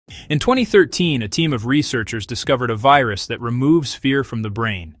In 2013, a team of researchers discovered a virus that removes fear from the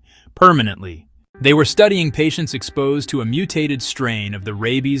brain, permanently. They were studying patients exposed to a mutated strain of the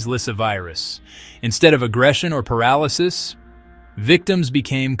rabies lyssavirus. Instead of aggression or paralysis, victims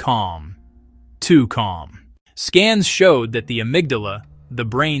became calm. Too calm. Scans showed that the amygdala, the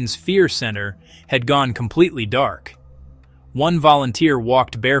brain's fear center, had gone completely dark. One volunteer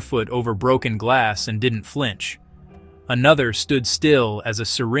walked barefoot over broken glass and didn't flinch. Another stood still as a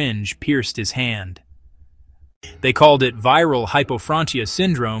syringe pierced his hand. They called it viral hypophonia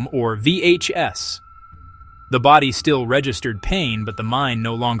syndrome, or VHS. The body still registered pain, but the mind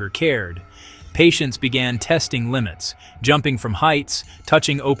no longer cared. Patients began testing limits, jumping from heights,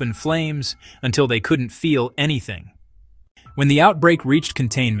 touching open flames, until they couldn't feel anything. When the outbreak reached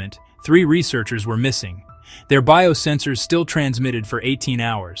containment, 3 researchers were missing. Their biosensors still transmitted for 18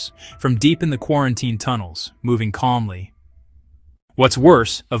 hours, from deep in the quarantine tunnels, moving calmly. What's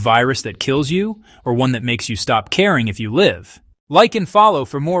worse, a virus that kills you, or one that makes you stop caring if you live? Like and follow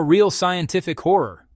for more real scientific horror.